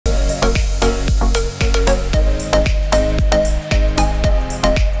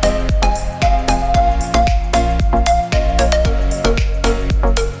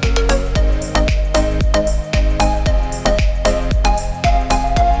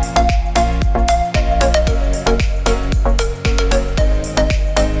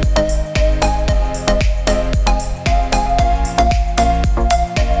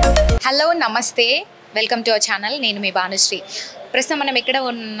నమస్తే welcome to our channel నేను మీ భానుశ్రీ ప్రస్తుతం మనం ఎక్కడ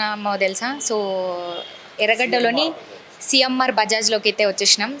ఉన్నామో తెలుసా సో ఎర్రగడ్డలోని సిఎంఆర్ బజాజ్లోకి అయితే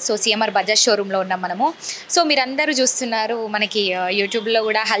వచ్చేసినాం సో సిఎంఆర్ బజాజ్ షోరూంలో ఉన్నాం మనము సో మీరందరూ చూస్తున్నారు మనకి యూట్యూబ్లో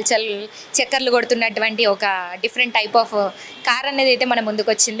కూడా హల్చల్ చక్కర్లు కొడుతున్నటువంటి ఒక డిఫరెంట్ టైప్ ఆఫ్ కార్ అనేది అయితే మన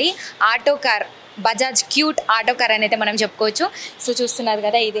ముందుకు వచ్చింది auto car Bajaj cute auto car అని అయితే మనం చెప్పుకోవచ్చు సో చూస్తున్నారు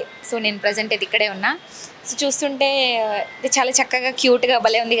కదా ఇదే సో నేను ప్రజెంట్ అయితే ఇక్కడే ఉన్నా సో చూస్తుంటే ఇది చాలా చక్కగా క్యూట్గా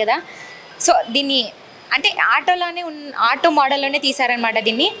భలే ఉంది కదా సో దీన్ని అంటే ఆటోలోనే ఆటో మోడల్లోనే తీసారనమాట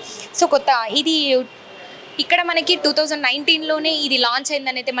దీన్ని సో కొత్త ఇది ఇక్కడ మనకి 2019లోనే ఇది లాంచ్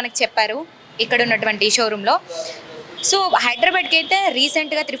అయిందని అయితే మనకు చెప్పారు ఇక్కడ ఉన్నటువంటి షోరూంలో సో హైదరాబాద్కి అయితే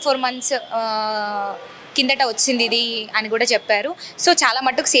రీసెంట్గా 3-4 మంత్స్ కిందట వచ్చింది ఇది అని కూడా చెప్పారు సో చాలా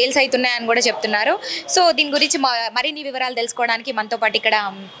మట్టుకు సేల్స్ అవుతున్నాయని కూడా చెప్తున్నారు సో దీని గురించి మరిన్ని వివరాలు తెలుసుకోవడానికి మనతో పాటు ఇక్కడ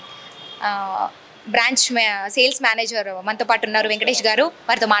బ్రాంచ్ సేల్స్ మేనేజర్ మనతో పాటు ఉన్నారు వెంకటేష్ గారు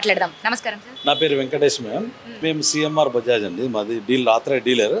వారితో మాట్లాడదాం నమస్కారం సార్ నా పేరు వెంకటేష్ మ్యామ్ మేము సిఎంఆర్ బజాజ్ అండి మాది ఆథరైజ్డ్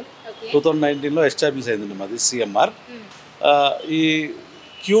డీలర్ 2019లో ఎస్టాబ్లిష్ అయిందండి మాది సిఎంఆర్ ఈ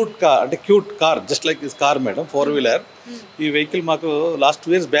cute car just like this car madam 4-వీలర్ ఈ వెహికల్ మాకు లాస్ట్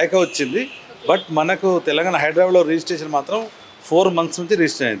 2 years బ్యాక్ వచ్చింది బట్ మనకు తెలంగాణ హైదరాబాద్లో రిజిస్ట్రేషన్ మాత్రం 4 months నుంచి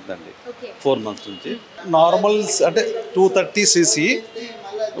రిజిస్టర్ అయిందండి 4 months నుంచి నార్మల్ అంటే 230cc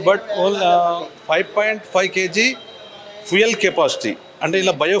but 5.5 kg fuel capacity అంటే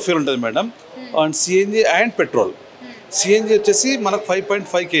ఇలా బయోఫ్యూల్ ఉంటుంది madam and CNG and petrol CNG వచ్చేసి మనకు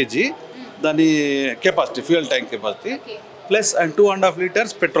 5.5 kg దాని capacity fuel tank capacity plus and 2.5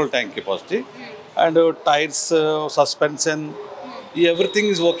 liters petrol tank capacity and tyres suspension ఈ ఎవ్రీథింగ్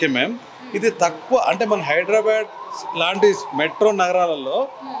ఈజ్ ఓకే మ్యామ్ ఇది తక్కువ అంటే మన హైదరాబాద్ లాంటి మెట్రో నగరాలలో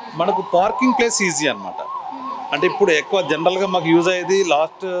మనకు పార్కింగ్ ప్లేస్ ఈజీ అనమాట అంటే ఇప్పుడు ఎక్కువ జనరల్గా మాకు యూజ్ అయ్యేది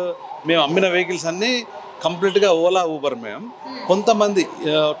లాస్ట్ మేము అమ్మిన వెహికల్స్ అన్నీ కంప్లీట్గా ఓలా ఊబర్ మేము కొంతమంది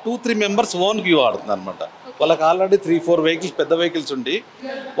 2-3 members ఓన్కి వాడుతుంది అనమాట వాళ్ళకి ఆల్రెడీ 3-4 వెహికల్స్ పెద్ద వెహికల్స్ ఉండి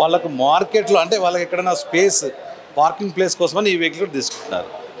వాళ్ళకు మార్కెట్లో అంటే వాళ్ళకి ఎక్కడైనా స్పేస్ పార్కింగ్ ప్లేస్ కోసమని ఈ వెహికల్ కూడా తీసుకుంటున్నారు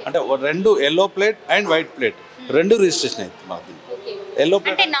అంటే 2 yellow plate and white plate 2 registration అవుతుంది మాకు ఎల్లో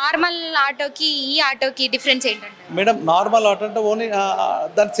అంటే నార్మల్ ఆటోకి ఈ ఆటోకి డిఫరెన్స్ ఏంటంటే మేడం నార్మల్ ఆటో అంటే ఓన్లీ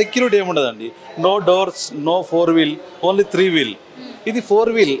దాని సెక్యూరిటీ ఏముండదండి no doors no 4-wheel only 3-wheel ఇది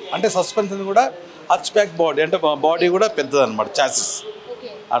 4-wheel అంటే సస్పెన్షన్ కూడా హచ్ బ్యాక్ బాడీ అంటే బాడీ కూడా పెద్దది అనమాట చాసిస్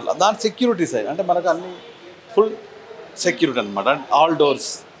అట్లా దాని సెక్యూరిటీ సైడ్ అంటే మనకు అన్ని ఫుల్ సెక్యూరిటీ అనమాట ఆల్ డోర్స్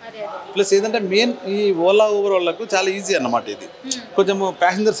ప్లస్ ఏంటంటే మెయిన్ ఈ ఓలా ఊబర్ వాళ్ళకు చాలా ఈజీ అన్నమాట ఇది కొంచెం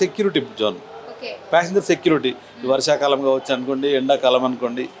passenger security zone passenger security వర్షాకాలం కావచ్చు అనుకోండి ఎండాకాలం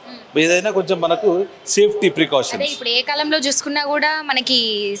అనుకోండి ఏదైనా కొంచెం మనకు సేఫ్టీ ప్రికాషన్ ఇప్పుడు ఏ కాలంలో చూసుకున్నా కూడా మనకి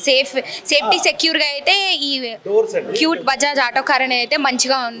సేఫ్టీ సెక్యూర్గా అయితే ఈ క్యూట్ బజాజ్ ఆటో కార్ అనేది అయితే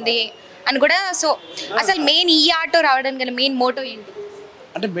మంచిగా ఉంది అని కూడా సో అసలు మెయిన్ ఈ ఆటో రావడానికి మెయిన్ మోటో ఏంటి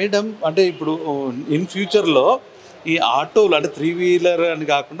అంటే మేడం అంటే ఇప్పుడు ఇన్ ఫ్యూచర్లో ఈ ఆటోలు అంటే 3-wheeler అని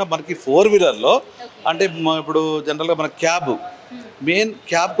కాకుండా మనకి 4-wheelerలో అంటే ఇప్పుడు జనరల్గా మన మెయిన్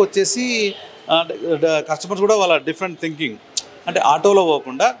క్యాబ్కి వచ్చేసి కస్టమర్స్ కూడా వాళ్ళ డిఫరెంట్ థింకింగ్ అంటే ఆటోలో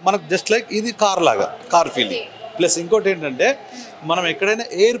పోకుండా మనకు జస్ట్ లైక్ ఇది కార్ ఫీలింగ్ ప్లస్ ఇంకోటి ఏంటంటే మనం ఎక్కడైనా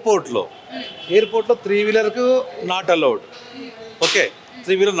ఎయిర్పోర్ట్లో 3-wheelerకు not allowed okay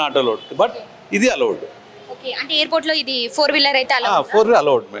 3-wheeler not allowed but ఇది అలౌడ్ అంటే ఎయిర్పోర్ట్ లో ఇది 4-wheeler అయితే 4-wheeler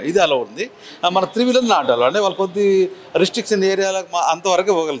అలౌడ్ ఇది అలౌడ్ ఉంది మన 3-wheeler నాట్ అలౌడ్ అంటే వాళ్ళు కొద్ది రిస్ట్రిక్షన్ ఏరియాలకు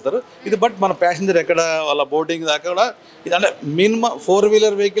అంతవరకు పోగలుగుతారు ఇది బట్ మన ప్యాసింజర్ ఎక్కడ వాళ్ళ బోర్డింగ్ దాకా కూడా ఇది అంటే మినిమం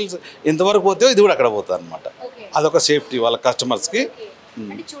 4-wheeler వెహికల్స్ ఎంతవరకు పోతే ఇది కూడా అక్కడ పోతుంది అనమాట అదొక సేఫ్టీ వాళ్ళ కస్టమర్స్కి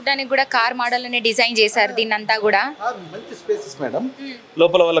చూడడానికి కూడా కార్ మోడల్ అనే డిజైన్ చేశారు దీన్ని అంతా కూడా మంచి స్పేసెస్ మేడం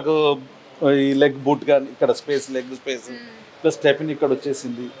లోపల వాళ్ళకు ఈ లెగ్ బూట్ కానీ ఇక్కడ లెగ్ స్పేస్ ప్లస్ స్టెపిన్ ఇక్కడ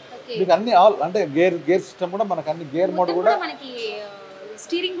వచ్చేసింది మీకు అన్ని ఆల్ అంటే గేర్ సిస్టమ్ కూడా మనకు అన్ని గేర్ మోడ్ కూడా మనకి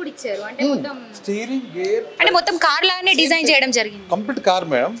స్టీరింగ్ కూడా ఇచ్చారు అంటే మొత్తం స్టీరింగ్ గేర్ అంటే మొత్తం కార్ లాగానే డిజైన్ చేయడం జరిగింది complete car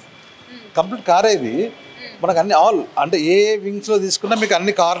madam complete car ఇది మనకు అన్ని ఆల్ అంటే ఏ వింగ్స్లో తీసుకున్నా మీకు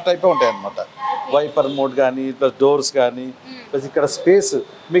అన్ని కార్ టైపే ఉంటాయి అన్నమాట వైపర్ మోడ్ కానీ ప్లస్ డోర్స్ కానీ ప్లస్ ఇక్కడ స్పేస్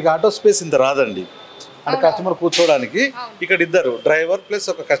మీకు ఆటో స్పేస్ ఇంత రాదండి అంటే కస్టమర్ కూర్చోవడానికి ఇక్కడ ఇద్దరు డ్రైవర్ ప్లస్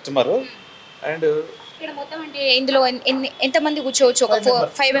ఒక కస్టమర్ అండ్ ఇక్కడ మొత్తం అంటే ఇందులో ఎంత మంది కూర్చోవచ్చు ఒక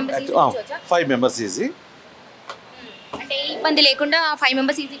 5 members ఈజీ అంటే ఇబ్బంది లేకుండా 5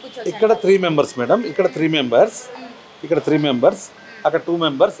 members ఈజీ కూర్చోవచ్చు ఇక్కడ 3 members మేడం ఇక్కడ 3 members ఇక్కడ 3 members అక్కడ 2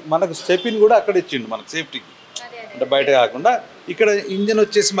 members మనకు స్టెపిన్ కూడా అక్కడ ఇచ్చిండు మనకు సేఫ్టీకి అంటే బయట కాకుండా ఇక్కడ ఇంజన్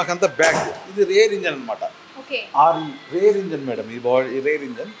వచ్చేసి మాకంతా బ్యాక్ ఇది రేర్ ఇంజన్ అనమాట రేర్ ఇంజన్ మేడం ఈ రేర్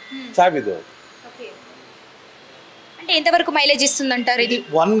ఇంజన్ చావిదో అంటే ఎంతవరకు మైలేజ్ ఇస్తుంది అంటారు ఇది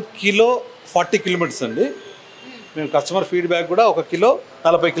 1 kilo 40 kilometers అండి మేము కస్టమర్ ఫీడ్బ్యాక్ కూడా 1 kilo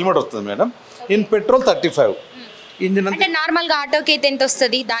 40 kilometers వస్తుంది మేడం ఇన్ పెట్రోల్ 35 ఇంజిన్ అంటే నార్మల్గా ఆటోకి అయితే ఎంత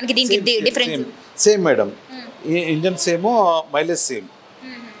వస్తుంది, దానికి దీనికి difference? Same madam, engine same, mileage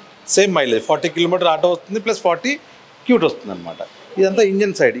same mileage 40 kilometre auto వస్తుంది ప్లస్ 40 క్యూట్ వస్తుంది అనమాట. ఇదంతా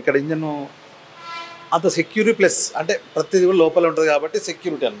ఇంజన్ సైడ్. ఇక్కడ ఇంజన్ అంత సెక్యూరిటీ ప్లస్ అంటే ప్రతిదీ కూడా లోపల ఉంటుంది కాబట్టి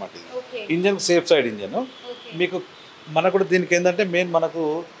సెక్యూరిటీ అనమాట. ఇది ఇంజన్ సేఫ్ సైడ్ ఇంజన్. మీకు మనకు కూడా దీనికి ఏంటంటే మనకు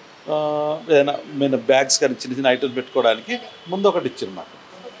ఏదైనా బ్యాగ్స్ కానీ చిన్న చిన్న ఐటమ్స్ పెట్టుకోవడానికి ముందు ఒకటి ఇచ్చారు మాకు.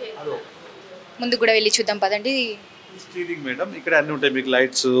 ముందు కూడా వెళ్ళి చూద్దాం పదండి. స్టీరింగ్ మేడం, ఇక్కడ అన్నీ ఉంటాయి మీకు,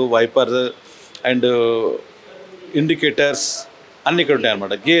 లైట్స్, వైపర్ అండ్ ఇండికేటర్స్ అన్నీ ఇక్కడ ఉంటాయి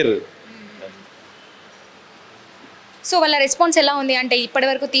అనమాట. గేర్. సో వాళ్ళ రెస్పాన్స్ ఎలా ఉంది అంటే ఇప్పటి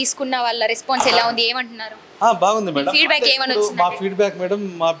వరకు తీసుకున్న వాళ్ళ రెస్పాన్స్ ఎలా ఉంది, ఏమంటున్నారు? బాగుంది మేడం. ఫీడ్బ్యాక్ ఏమని వచ్చింది?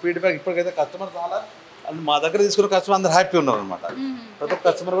 మా ఫీడ్బ్యాక్ ఇప్పటికైతే కస్టమర్ చాలా మా దగ్గర తీసుకున్న కస్టమర్ అందరు హ్యాపీ ఉన్నారు అనమాట. ప్రతి ఒక్క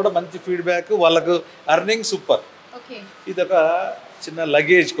కస్టమర్ కూడా మంచి ఫీడ్బ్యాక్, వాళ్ళకు అర్నింగ్ సూపర్. ఇది ఒక చిన్న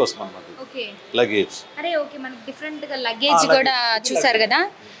లగేజ్ కోసం అన్నమాట. లగేజ్ మనకి డిఫరెంట్ గా లగేజ్ కూడా చూసారు కదా,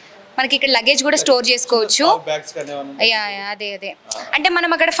 మనకి ఇక్కడ లగేజ్ కూడా స్టోర్ చేసుకోవచ్చు. అదే అంటే మనం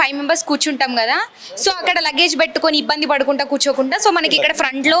అక్కడ 5 మెంబర్స్ కూర్చుంటాం కదా, సో అక్కడ లగేజ్ పెట్టుకొని ఇబ్బంది పడుకుంటా కూర్చోకుండా, సో మనకి ఇక్కడ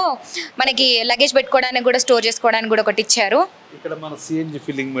ఫ్రంట్ లో మనకి లగేజ్ పెట్టుకోవడానికి కూడా స్టోర్ చేసుకోవడానికి కూడా ఒకటి ఇచ్చారు. ఇక్కడ మన సిఎన్జి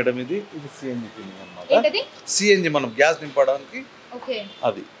ఫిల్లింగ్ మేడం, ఇది సిఎన్జి ఫిల్లింగ్ అన్నమాట. సిఎన్జి మనం గ్యాస్ నింపడానికి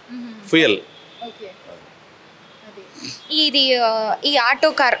అది ఫ్యూయల్. ఇది ఈ ఆటో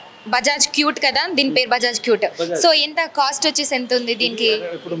కార్ బజాజ్ క్యూట్ కదా, దీని పేరు బజాజ్ క్యూట్. సో ఎంత కాస్ట్ వచ్చేసి ఎంత ఉంది దీనికి?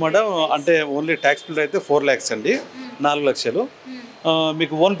 ఇప్పుడు మేడం అంటే ఓన్లీ ట్యాక్స్ ప్లేట్ అయితే 4 lakhs అండి, 4 లక్షలు.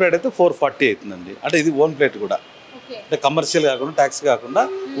 మీకు ఓన్ ప్లేట్ అయితే 440 అవుతుందండి. అంటే ఇది ఓన్ ప్లేట్ కూడా, అంటే కమర్షియల్ కాకుండా ట్యాక్స్ కాకుండా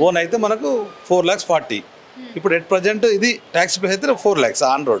ఓన్ అయితే మనకు 4,40,000. ఇప్పుడు ఎట్ ప్రజెంట్ ఇది ట్యాక్స్ ప్లేట్ అయితే 4 lakhs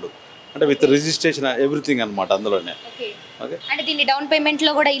ఆన్ రోడ్, అంటే విత్ రిజిస్ట్రేషన్ ఎవ్రీథింగ్ అనమాట అందులోనే. అంటే దీన్ని డౌన్ పేమెంట్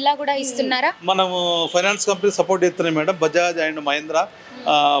లో కూడా ఇలా కూడా ఇస్తున్నారా? మనము ఫైనాన్స్ కంపెనీ సపోర్ట్ చేస్తున్నాయి madam. Bajaj and Mahindra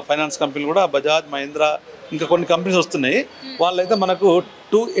finance కంపెనీలు కూడా, బజాజ్, మహీంద్రా, ఇంకా కొన్ని కంపెనీస్ వస్తున్నాయి. వాళ్ళైతే మనకు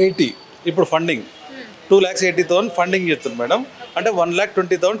 280 ఇప్పుడు ఫండింగ్, 2,80,000 ఫండింగ్ చేస్తుంది మేడం. అంటే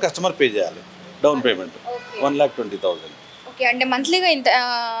 1,20,000 కస్టమర్ పే చేయాలి డౌన్ పేమెంట్. 1,20,000. అంటే మంత్లీగా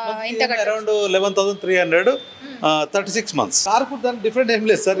అరౌండ్ 11,300, 36 months. కార్ కూడా దానికి డిఫరెంట్ ఏం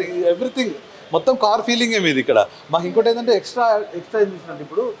లేదు సార్, ఎవ్రీథింగ్ మొత్తం కార్ ఫీలింగ్ ఏమి ఇది. ఇక్కడ మాకు ఇంకోటి ఏంటంటే ఎక్స్ట్రా ఏం చేసినట్టు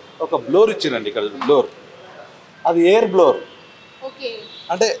ఇప్పుడు ఒక బ్లోర్ ఇచ్చిందండి ఇక్కడ. బ్లోర్ అది ఎయిర్ బ్లోర్,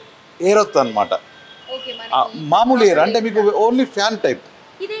 అంటే ఎయిర్ వస్తుంది అనమాట. మామూలు ఎయిర్ అంటే మీకు ఓన్లీ ఫ్యాన్ టైప్.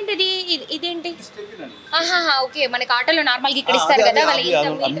 ఇదేంటి? ఓకే, మనకి ఆటోలో నార్మల్ గా ఇక్కడ ఇస్తారు కదా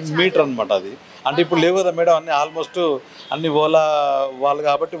మీటర్ అనమాట అది. అంటే ఇప్పుడు లేవు కదా మేడం, అన్ని ఆల్మోస్ట్ అన్ని ఓలా వాళ్ళు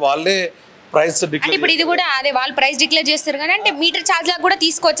కాబట్టి వాళ్ళే ప్రైస్ డిక్లేర్. ఇప్పుడు ఇది కూడా అదే వాళ్ళు ప్రైస్ డిక్లేర్ చేస్తారు కానీ అంటే మీటర్ ఛార్జ్ లాగా కూడా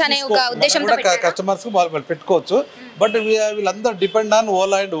తీసుకోవచ్చు అనే ఒక ఉద్దేశంతో కస్టమర్స్ వాళ్ళు పెట్టుకోవచ్చు. బట్ వీళ్ళందరూ depend on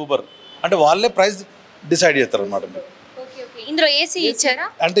Ola and Uber, అంటే వాళ్ళే ప్రైస్ డిసైడ్ చేస్తారు అనమాట. ఇందులో ఏసీ ఇచ్చారా?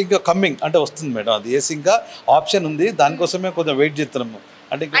 అంటే ఇంకా కమ్మింగ్ అంటే వస్తుంది మేడం, అది ఏసీ ఇంకా ఆప్షన్ ఉంది, దానికోసమే కొంచెం వెయిట్ చేస్తున్నాము.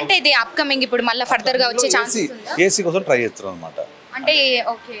 అంటే ఇది అప్కమింగ్ ఇప్పుడు మళ్ళీ ఫర్దర్ గా వచ్చే ఛాన్స్ ఉందా? ఏసీ కోసం ట్రై చేస్తున్నాం అనమాట. అంటే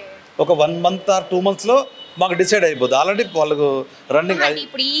ఓకే, ఒక 1 month or 2 months లో మాకు డిసైడ్ అయిపోతుంది. ఆల్రెడీ వాళ్ళకు రన్నింగ్.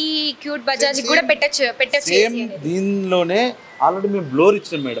 ఇప్పుడు ఈ క్యూట్ బజాజ్ కూడా పెట్టచ్చు సేమ్ దీనిలోనే ఆల్రెడీ మేము బ్లోర్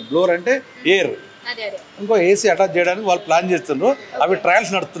ఇచ్చినాం మేడం. బ్లోర్ అంటే ఎయిర్, ఇంకో ఏసీ అటాచ్ చేయడానికి వాళ్ళు ప్లాన్ చేస్తున్నారు. అవి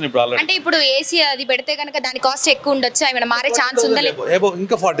ట్రయల్స్ నడుస్తున్నాయి ఇప్పుడు ఆల్రెడీ. అంటే ఇప్పుడు ఏసీ అది పెడితే కనుక దాని కాస్ట్ ఎక్కువ ఉండొచ్చు, ఏమైనా మారే ఛాన్స్ ఉందా?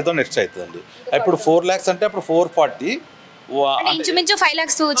 ఇంకా 40,000 ఎక్స్ట్రా అవుతుందండి. ఇప్పుడు 4 lakhs అంటే అప్పుడు 440, ఇంచుమించు 5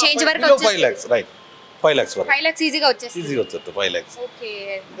 lakhs చేంజ్ వరకు. 5 lakhs రైట్, 5 lakhs వరకు 5 lakhs ఈజీగా వచ్చేస్తుంది. 5 lakhs.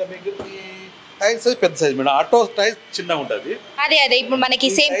 టైర్స్ పెద్ద సైజ్ మేడం, ఆటో టైర్స్ చిన్నగా ఉంటుంది. అదే ఇప్పుడు మనకి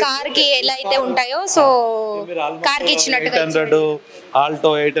సేమ్ కార్ కి ఎలా అయితే ఉంటాయో సో కార్ కి ఇచ్చినట్టుగా 800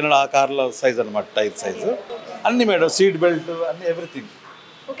 ఆల్టో 800 ఆ కార్ల సైజ్ అనమాట, టైర్ సైజ్ అన్ని మేడం. సీట్ బెల్ట్ అన్ని ఎవ్రీథింగ్.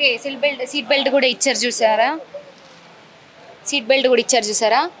 ఓకే, సీట్ బెల్ట్ కూడా ఇచ్చారు చూసారా, సీట్ బెల్ట్ కూడా ఇచ్చారు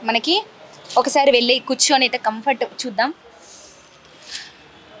చూసారా మనకి. ఒకసారి వెళ్ళి కూర్చొని అయితే కంఫర్ట్ చూద్దాం.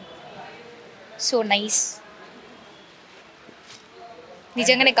 సో నైస్,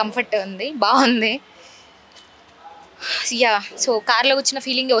 నిజంగానే కంఫర్ట్ ఉంది, బాగుంది. యా, సో కార్లో కూర్చున్న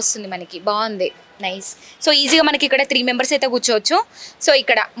ఫీలింగే వస్తుంది మనకి, బాగుంది, నైస్. సో ఈజీగా మనకి ఇక్కడ 3 members అయితే కూర్చోవచ్చు. సో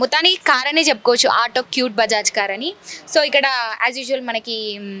ఇక్కడ మొత్తానికి కార్ అనే చెప్పుకోవచ్చు, ఆటో క్యూట్ బజాజ్ కార్ అని. సో ఇక్కడ యాజ్ యూజువల్ మనకి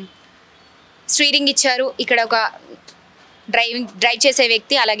స్టీరింగ్ ఇచ్చారు, ఇక్కడ ఒక డ్రైవ్ చేసే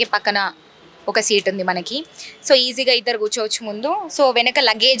వ్యక్తి, అలాగే పక్కన ఒక సీట్ ఉంది మనకి. సో ఈజీగా ఇద్దరు కూర్చోవచ్చు ముందు. సో వెనక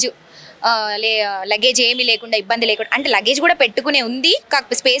లగేజ్ ఏమీ లేకుండా, ఇబ్బంది లేకుండా, అంటే లగేజ్ కూడా పెట్టుకునే ఉంది,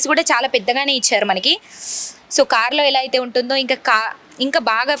 కాకపోతే స్పేస్ కూడా చాలా పెద్దగానే ఇచ్చారు మనకి. సో కార్లో ఎలా అయితే ఉంటుందో ఇంకా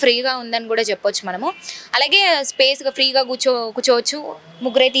బాగా ఫ్రీగా ఉందని కూడా చెప్పొచ్చు మనము. అలాగే స్పేస్గా ఫ్రీగా కూర్చోవచ్చు,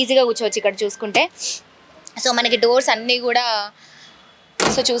 ముగ్గురైతే ఈజీగా కూర్చోవచ్చు ఇక్కడ చూసుకుంటే. సో మనకి డోర్స్ అన్నీ కూడా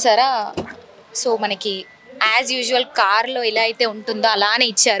సో చూసారా, సో మనకి యాజ్ యూజువల్ కార్లో ఎలా అయితే ఉంటుందో అలానే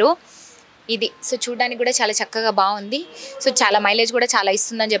ఇచ్చారు. ఇది. సో చూడడానికి కూడా చాలా చక్కగా బాగుంది. సో చాలా మైలేజ్ కూడా చాలా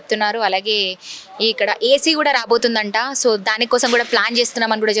ఇస్తుందని చెప్తున్నారు. అలాగే ఇక్కడ ఏసీ కూడా రాబోతుందంట. సో దానికోసం కూడా ప్లాన్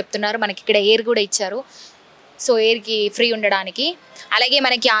చేస్తున్నామని కూడా చెప్తున్నారు. మనకి ఇక్కడ ఎయిర్ కూడా ఇచ్చారు. సో ఎయిర్కి ఫ్రీ ఉండడానికి. అలాగే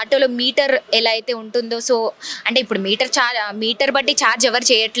మనకి ఆటోలో మీటర్ ఎలా అయితే ఉంటుందో, సో అంటే ఇప్పుడు మీటర్ బట్టి ఛార్జ్ ఎవరు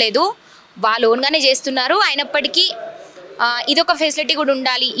చేయట్లేదు, వాళ్ళు ఓన్గానే చేస్తున్నారు. అయినప్పటికీ ఇదొక ఫెసిలిటీ కూడా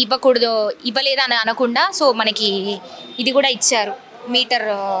ఉండాలి, ఇవ్వలేదా అని అనకుండా సో మనకి ఇది కూడా ఇచ్చారు మీటర్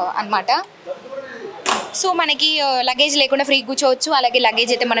అన్నమాట. సో మనకి లగేజ్ లేకుండా ఫ్రీ కూర్చోవచ్చు. అలాగే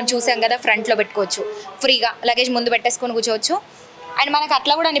లగేజ్ అయితే మనం చూసాం కదా ఫ్రంట్లో పెట్టుకోవచ్చు ఫ్రీగా, లగేజ్ ముందు పెట్టేసుకొని కూర్చోవచ్చు. అండ్ మనకు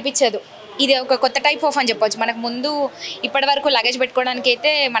అట్లా కూడా అనిపించదు, ఇది ఒక కొత్త టైప్ ఆఫ్ అని చెప్పొచ్చు. మనకు ముందు ఇప్పటి వరకు లగేజ్ పెట్టుకోవడానికి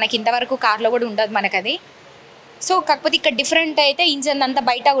అయితే మనకి ఇంతవరకు కార్లో కూడా ఉండదు మనకు అది. సో కాకపోతే ఇక్కడ డిఫరెంట్ అయితే ఇంజన్ అంతా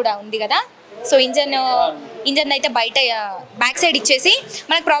బయట కూడా ఉంది కదా. సో ఇంజన్ అయితే బయట బ్యాక్ సైడ్ ఇచ్చేసి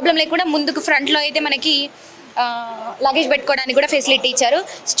మనకు ప్రాబ్లం లేకుండా ముందుకు ఫ్రంట్లో అయితే మనకి లగేజ్ పెట్టుకోవడానికి కూడా ఫెసిలిటీ ఇచ్చారు.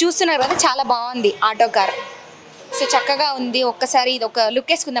 చూస్తున్నారు కదా, చాలా బాగుంది ఆటో కార్. సో చక్కగా ఉంది. ఒక్కసారి ఇది ఒక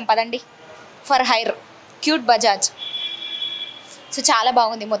లుక్ వేసుకుందాం పదండి. For hire cute Bajaj. So చాలా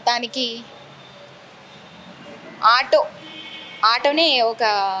బాగుంది. మొత్తానికి ఆటోనే ఒక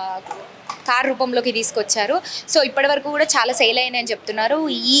కార్ రూపంలోకి తీసుకొచ్చారు. సో ఇప్పటి వరకు కూడా చాలా సేల్ అయినాయని చెప్తున్నారు.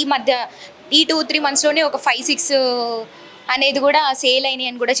 ఈ మధ్య ఈ 2-3 మంత్స్లోనే ఒక 5-6 అనేది కూడా సేల్ అయినాయి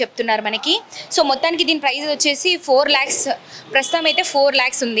అని కూడా చెప్తున్నారు మనకి. సో మొత్తానికి దీని ప్రైస్ వచ్చేసి 4 lakhs, ప్రస్తుతం అయితే 4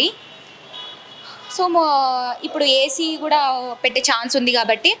 lakhs ఉంది. సో ఇప్పుడు ఏసీ కూడా పెట్టే ఛాన్స్ ఉంది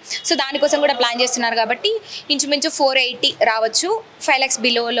కాబట్టి, సో దానికోసం కూడా ప్లాన్ చేస్తున్నారు కాబట్టి ఇంచుమించు 480 రావచ్చు. 5 lakhs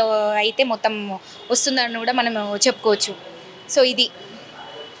బిలోలో అయితే మొత్తం వస్తుందని కూడా మనం చెప్పుకోవచ్చు. సో ఇది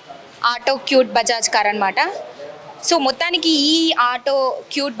ఆటో క్యూట్ బజాజ్ కార్ అనమాట. సో మొత్తానికి ఈ ఆటో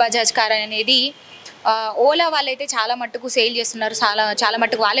క్యూట్ బజాజ్ కార్ అనేది ఓలా వాళ్ళైతే చాలా మట్టుకు సేల్ చేస్తున్నారు, చాలా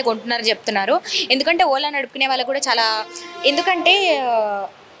మట్టుకు వాళ్ళే కొంటున్నారు చెప్తున్నారు. ఎందుకంటే ఓలా నడుపుకునే వాళ్ళకు కూడా ఎందుకంటే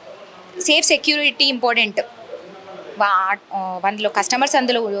సేఫ్ సెక్యూరిటీ ఇంపార్టెంట్. అందులో కస్టమర్స్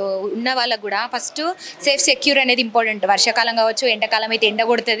అందులో ఉన్న వాళ్ళకు కూడా ఫస్ట్ సేఫ్ సెక్యూర్ అనేది ఇంపార్టెంట్. వర్షాకాలం కావచ్చు, ఎండాకాలం అయితే ఎండ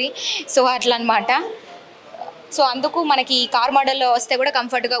కొడుతుంది. సో అట్లా అనమాట. సో అందుకు మనకి కార్ మోడల్లో వస్తే కూడా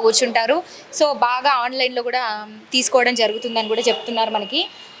కంఫర్ట్గా కూర్చుంటారు. సో బాగా ఆన్లైన్లో కూడా తీసుకోవడం జరుగుతుందని కూడా చెప్తున్నారు మనకి.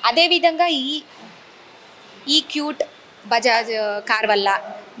 అదేవిధంగా ఈ క్యూట్ బజాజ్ కార్ వల్ల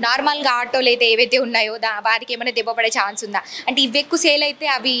నార్మల్గా ఆటోలు అయితే ఏవైతే ఉన్నాయో వారికి ఏమైనా దెబ్బ పడే ఛాన్స్ ఉందా అంటే, ఇవి ఎక్కువ సేల్ అయితే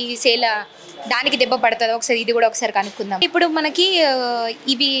అవి దానికి దెబ్బ పడుతుందో ఒకసారి ఇది కూడా ఒకసారి కనుక్కుందాం. ఇప్పుడు మనకి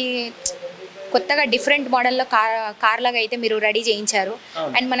ఇవి కొత్తగా డిఫరెంట్ మోడల్లో కార్ లాగా అయితే మీరు రెడీ చేయించారు.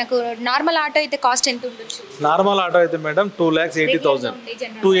 అండ్ మనకు నార్మల్ ఆటో అయితే కాస్ట్ ఎంత ఉండొచ్చు? నార్మల్ ఆటో అయితే మేడం 2,80,000.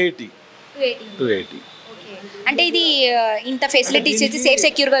 280. అంటే ఇది ఇంత ఫెసిలిటీస్ చేసి సేఫ్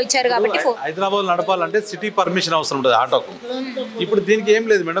సెక్యూర్గా ఇచ్చారు కాబట్టి. హైదరాబాద్ నడపాలంటే సిటీ పర్మిషన్ అవసరం ఉంటుంది ఆటోకు. ఇప్పుడు దీనికి ఏం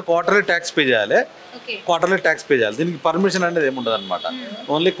లేదు మేడం, క్వార్టర్లీ ట్యాక్స్ పే చేయాలి. దీనికి పర్మిషన్ అనేది ఏముండదు అనమాట.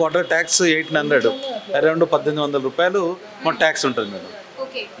 ఓన్లీ క్వార్టర్లీ ట్యాక్స్ 800, అరౌండ్ 1,800 రూపాయలు మన ట్యాక్స్ ఉంటుంది మేడం.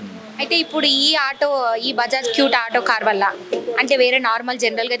 అయితే ఇప్పుడు ఈ బజాజ్ క్యూట్ ఆటో కార్ వల్ల అంటే వేరే నార్మల్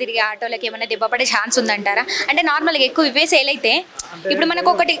జనరల్గా తిరిగే ఆటోలకి ఏమైనా దెబ్బపడే ఛాన్స్ ఉందంటారా? అంటే నార్మల్గా ఎక్కువ ఇవే సేల్ అయితే ఇప్పుడు మనకు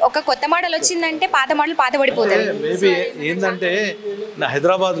ఒక కొత్త మోడల్ వచ్చిందంటే పాత మోడల్ పాత పడిపోతుంది. మేబీ ఏంటంటే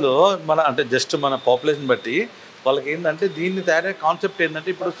హైదరాబాద్లో అంటే జస్ట్ మన పాపులేషన్ బట్టి వాళ్ళకి ఏంటంటే దీన్ని తయారయ్యే కాన్సెప్ట్ ఏంటంటే,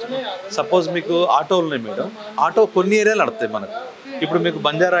 ఇప్పుడు సపోజ్ మీకు ఆటోలు ఉన్నాయి మేడం, ఆటో కొన్ని ఏరియాలు నడుస్తాయి మనకు. ఇప్పుడు మీకు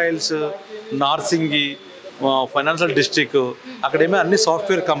Banjara hills, Narsingi, financial district అక్కడేమో అన్ని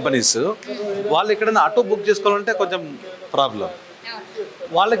సాఫ్ట్వేర్ కంపెనీస్, వాళ్ళు ఎక్కడైనా ఆటో బుక్ చేసుకోవాలంటే కొంచెం ప్రాబ్లం.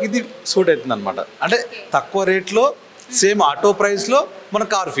 వాళ్ళకి ఇది సూట్ అవుతుంది అనమాట. అంటే తక్కువ రేట్లో సేమ్ ఆటో ప్రైస్లో మన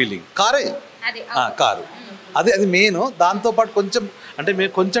కార్ ఫీలింగ్ కారు అది మెయిన్. దాంతోపాటు కొంచెం అంటే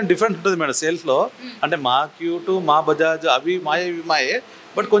మీకు కొంచెం డిఫరెంట్ ఉంటుంది మేడం సేల్స్లో. అంటే మా క్యూట్, మా బజాజ్ అవి మాయే,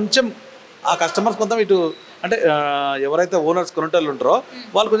 బట్ కొంచెం ఆ కస్టమర్స్ కొంచెం ఇటు అంటే ఎవరైతే ఓనర్స్ కొనేటోళ్ళు ఉంటారో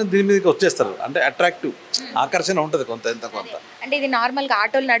వాళ్ళు కొంచెం దీని మీదకి వచ్చేస్తారు. అంటే అట్రాక్టివ్ ఆకర్షణ ఉంటుంది కొంత. అంటే ఇది నార్మల్గా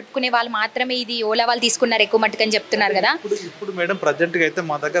ఆటోలు నడుపుకునే వాళ్ళు మాత్రమే ఇది ఓలా వాళ్ళు తీసుకున్నారు ఎక్కువ మట్టుకని చెప్తున్నారు కదా. ఇప్పుడు మేడం ప్రజెంట్గా అయితే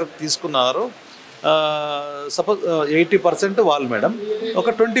మా దగ్గర తీసుకున్నారు సపోజ్ 80% వాళ్ళు మేడం, ఒక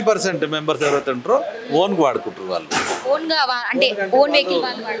 20% మెంబర్స్ ఎవరైతే ఉంటారో ఓన్గా వాడుకుంటారు.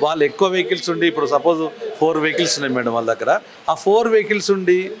 వాళ్ళు ఎక్కువ వెహికల్స్ ఉండి, ఇప్పుడు సపోజ్ 4 వెహికల్స్ ఉన్నాయి మేడం వాళ్ళ దగ్గర. ఆ 4 వెహికల్స్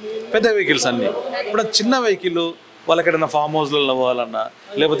ఉండి పెద్ద వెహికల్స్ అన్నీ. ఇప్పుడు చిన్న వెహికల్ వాళ్ళకి ఎక్కడైనా ఫామ్ హౌస్లలో పోవాలన్నా,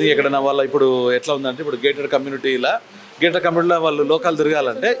 లేకపోతే ఎక్కడైనా వాళ్ళ ఇప్పుడు ఎట్లా ఉందంటే ఇప్పుడు గేటెడ్ కమ్యూనిటీలో వాళ్ళు లోకల్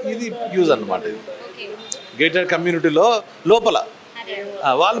తిరగాలంటే ఇది యూజ్ అన్నమాట. ఇది గేటెడ్ కమ్యూనిటీలో లోపల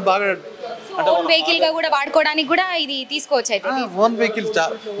వాళ్ళు బాగా ఓన్ వెహికల్ గా కూడా వాడుకోవడానికి కూడా ఇది తీసుకోవచ్చు. అయితే ఓన్ వెహికల్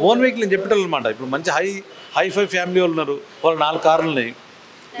నేను చెప్పేటోళ్ళు అనమాట. ఇప్పుడు మంచి హై ఫై ఫ్యామిలీ వాళ్ళు ఉన్నారు, వాళ్ళు 4 కార్లు ఉన్నాయి.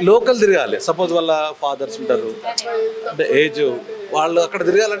 లోకల్ తిరగాలి. సపోజ్ వాళ్ళ ఫాదర్స్ ఉంటారు అంటే ఏజ్, వాళ్ళు అక్కడ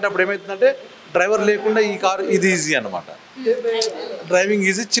తిరగాలంటే అప్పుడు ఏమవుతుందంటే డ్రైవర్ లేకుండా ఈ కారు ఇది ఈజీ అనమాట. డ్రైవింగ్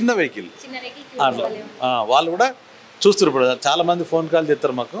ఈజీ, చిన్న వెహికల్. వాళ్ళు కూడా చూస్తారు. ఇప్పుడు చాలామంది ఫోన్ కాల్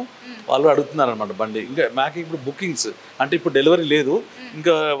చేస్తారు మాకు, వాళ్ళు అడుగుతున్నారు అనమాట బండి. ఇంకా మాకు ఇప్పుడు బుకింగ్స్ అంటే ఇప్పుడు డెలివరీ లేదు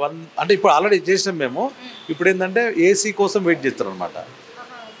ఇంకా అంటే ఇప్పుడు ఆల్రెడీ చేసినాం మేము. ఇప్పుడు ఏంటంటే ఏసీ కోసం వెయిట్ చేస్తారు అనమాట.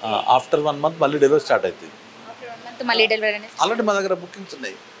 ఆఫ్టర్ 1 month మళ్ళీ డెలివరీ స్టార్ట్ అవుతుంది. ఆల్రెడీ మా దగ్గర బుకింగ్స్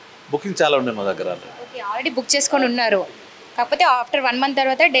ఉన్నాయి, బుకింగ్ చాలా ఉన్నాయి మా దగ్గర. ఆల్రెడీ బుక్ చేసుకొని ఉన్నారు, కాకపోతే ఆఫ్టర్ 1 month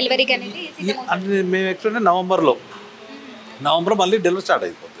తర్వాత డెలివరీకి అనేది అంటే మేము ఎక్కడ నవంబర్ మళ్ళీ డెలివరీ స్టార్ట్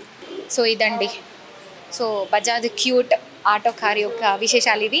అయిపోతుంది. సో ఇదండి, so Bajaj cute auto car యొక్క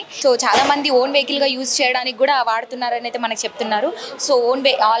విశేషాలు ఇవి. సో చాలామంది ఓన్ వెహికల్గా యూజ్ చేయడానికి కూడా వాడుతున్నారని అయితే మనకు చెప్తున్నారు. సో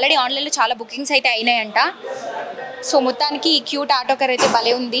ఆల్రెడీ ఆన్లైన్లో చాలా బుకింగ్స్ అయితే అయినాయంట. సో మొత్తానికి ఈ క్యూట్ ఆటో కార్ అయితే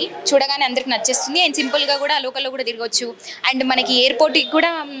భలే ఉంది, చూడగానే అందరికి నచ్చేస్తుంది. అండ్ సింపుల్గా కూడా లోకల్లో కూడా తిరగవచ్చు. అండ్ మనకి ఎయిర్పోర్ట్కి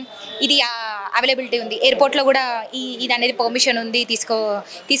కూడా ఇది అవైలబిలిటీ ఉంది. ఎయిర్పోర్ట్లో కూడా ఇది అనేది పర్మిషన్ ఉంది,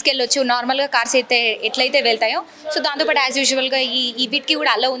 తీసుకెళ్ళొచ్చు. నార్మల్గా కార్స్ అయితే ఎట్లయితే వెళ్తాయో సో దాంతోపాటు యాజ్ యూజువల్గా ఈ వీటికి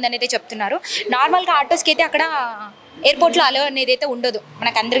కూడా అలో ఉందని అయితే చెప్తున్నారు. నార్మల్గా ఆటోస్కి అయితే అక్కడ ఎయిర్పోర్ట్లో అలో అనేది అయితే ఉండదు,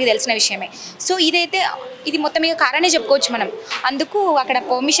 మనకు అందరికీ తెలిసిన విషయమే. సో ఇది మొత్తం ఇక కార్ అనే చెప్పుకోవచ్చు మనం. అందుకు అక్కడ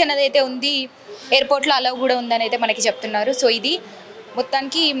పర్మిషన్ అదైతే ఉంది, ఎయిర్పోర్ట్లో అలో కూడా ఉందని అయితే మనకి చెప్తున్నారు. సో ఇది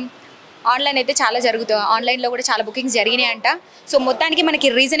మొత్తానికి ఆన్లైన్ అయితే చాలా జరుగుతుంది, ఆన్లైన్లో కూడా చాలా బుకింగ్స్ జరిగినాయంట. సో మొత్తానికి మనకి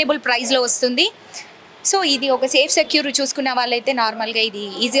రీజనబుల్ ప్రైస్లో వస్తుంది. సో ఇది ఒక సేఫ్ సెక్యూర్ చూసుకున్న వాళ్ళైతే నార్మల్గా ఇది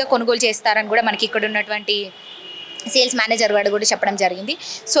ఈజీగా కొనుగోలు చేస్తారని కూడా మనకి ఇక్కడ ఉన్నటువంటి సేల్స్ మేనేజర్ గారు కూడా చెప్పడం జరిగింది.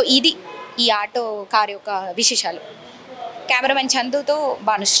 సో ఇది ఈ ఆటో కార్ యొక్క విశేషాలు. కెమెరామెన్ చందుతో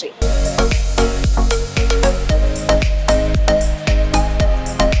భానుశ్రీ.